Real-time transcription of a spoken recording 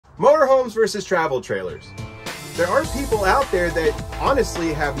Motorhomes versus travel trailers. There are people out there that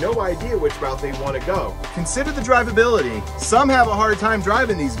honestly have no idea which route they want to go. Consider the drivability. Some have a hard time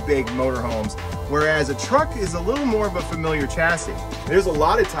driving these big motorhomes, whereas a truck is a little more of a familiar chassis. There's a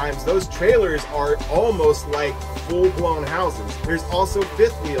lot of times those trailers are almost like full-blown houses. There's also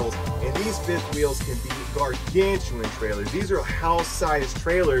fifth wheels, and these fifth wheels can be gargantuan trailers. These are house-sized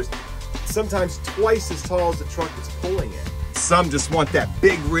trailers, sometimes twice as tall as the truck that's pulling it. Some just want that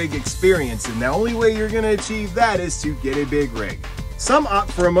big rig experience, and the only way you're going to achieve that is to get a big rig. Some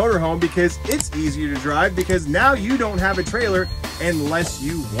opt for a motorhome because it's easier to drive, because now you don't have a trailer unless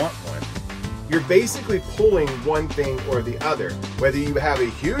you want one. You're basically pulling one thing or the other. Whether you have a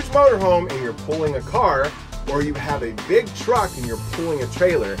huge motorhome and you're pulling a car, or you have a big truck and you're pulling a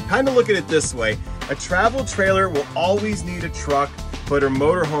trailer. Kind of look at it this way. A travel trailer will always need a truck, but a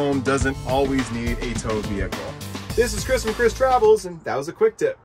motorhome doesn't always need a tow vehicle. This is Chris from Chris Travels, and that was a quick tip.